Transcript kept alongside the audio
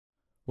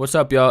What's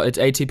up, y'all? It's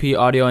ATP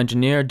audio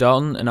engineer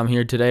Dalton, and I'm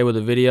here today with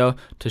a video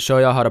to show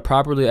y'all how to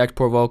properly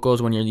export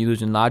vocals when you're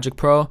using Logic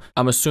Pro.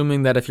 I'm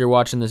assuming that if you're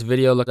watching this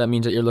video, that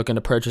means that you're looking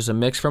to purchase a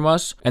mix from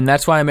us, and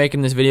that's why I'm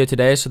making this video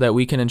today, so that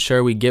we can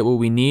ensure we get what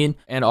we need.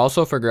 And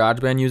also for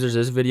Garageband users,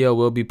 this video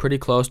will be pretty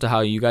close to how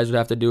you guys would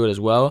have to do it as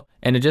well,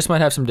 and it just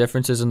might have some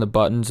differences in the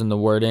buttons and the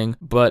wording,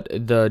 but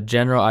the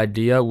general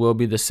idea will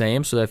be the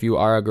same. So that if you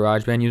are a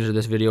Garageband user,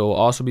 this video will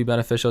also be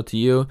beneficial to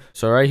you.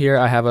 So right here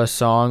I have a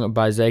song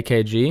by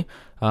ZKG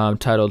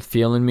titled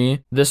Feeling Me.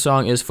 This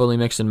song is fully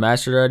mixed and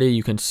mastered already.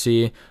 You can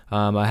see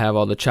I have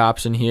all the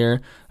chops in here.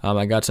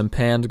 I got some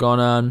pans going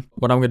on.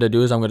 What I'm going to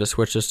do is I'm going to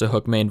switch this to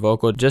hook main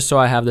vocal, just so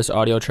I have this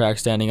audio track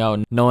standing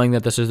out, knowing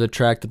that this is the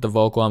track that the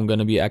vocal I'm going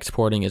to be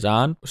exporting is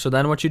on. So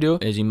then what you do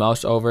is you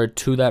mouse over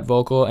to that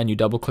vocal and you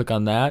double click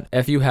on that.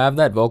 If you have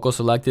that vocal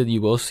selected,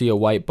 you will see a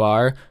white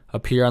bar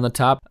appear on the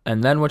top.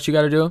 And then what you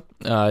got to do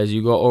is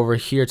you go over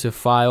here to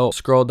File,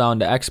 scroll down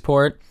to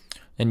Export,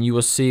 and you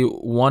will see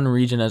one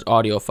region as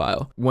audio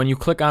file. When you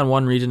click on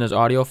one region as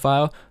audio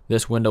file,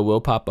 this window will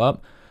pop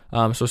up.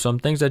 So some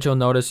things that you'll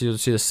notice, you'll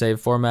see the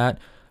save format.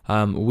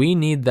 We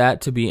need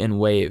that to be in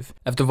WAV.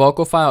 If the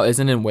vocal file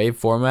isn't in WAV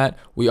format,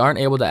 we aren't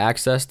able to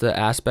access the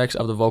aspects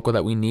of the vocal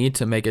that we need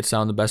to make it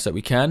sound the best that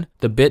we can.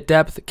 The bit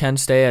depth can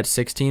stay at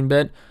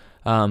 16-bit.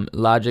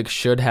 Logic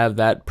should have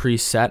that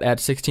preset at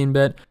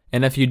 16-bit.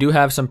 And if you do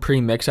have some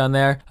pre-mix on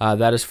there,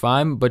 that is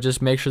fine, but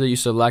just make sure that you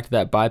select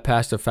that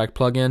bypass effect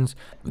plugins.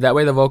 That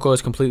way the vocal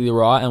is completely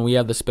raw and we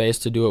have the space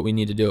to do what we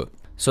need to do.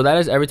 So that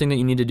is everything that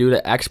you need to do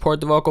to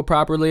export the vocal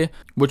properly,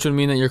 which would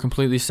mean that you're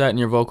completely set and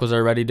your vocals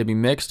are ready to be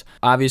mixed,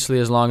 obviously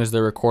as long as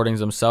the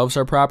recordings themselves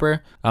are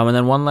proper. And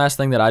then one last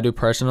thing that I do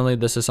personally,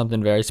 this is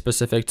something very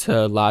specific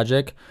to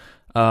Logic.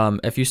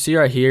 If you see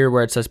right here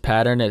where it says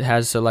pattern, it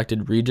has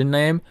selected region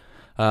name.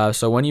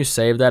 So when you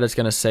save that, it's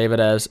going to save it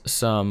as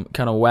some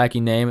kind of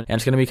wacky name, and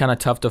it's going to be kind of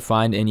tough to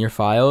find in your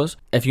files.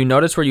 If you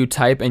notice where you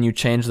type and you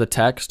change the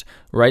text,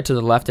 right to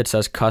the left it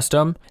says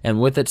custom,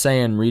 and with it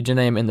saying region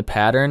name in the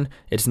pattern,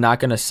 it's not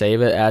going to save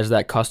it as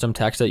that custom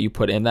text that you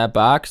put in that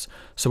box.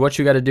 So what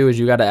you got to do is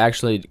you got to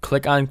actually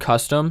click on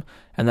custom,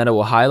 and then it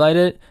will highlight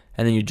it,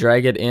 and then you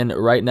drag it in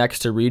right next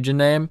to region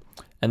name.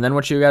 And then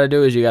what you got to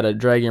do is you got to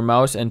drag your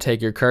mouse and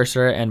take your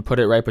cursor and put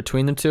it right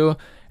between the two,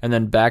 and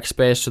then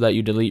backspace so that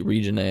you delete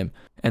region name.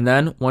 And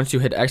then once you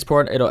hit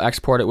export, it'll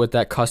export it with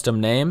that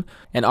custom name.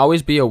 And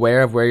always be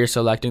aware of where you're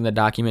selecting the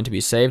document to be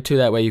saved to,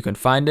 that way you can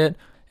find it.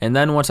 And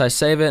then once I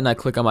save it and I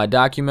click on my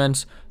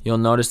documents, you'll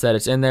notice that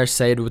it's in there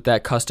saved with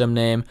that custom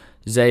name,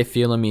 Zay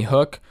Feeling Me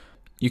Hook.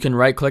 You can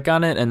right click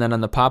on it, and then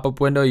on the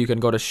pop-up window you can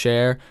go to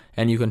share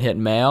and you can hit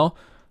mail.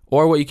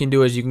 Or what you can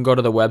do is you can go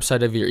to the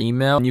website of your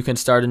email and you can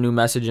start a new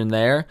message in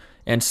there.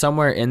 And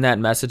somewhere in that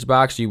message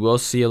box, you will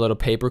see a little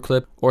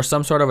paperclip or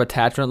some sort of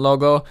attachment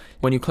logo.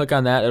 When you click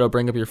on that, it'll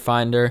bring up your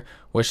Finder,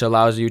 which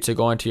allows you to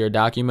go into your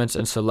documents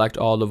and select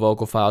all the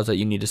vocal files that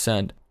you need to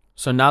send.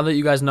 So now that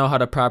you guys know how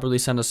to properly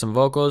send us some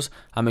vocals,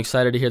 I'm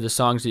excited to hear the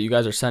songs that you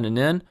guys are sending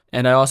in.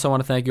 And I also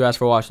want to thank you guys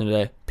for watching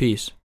today.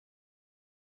 Peace.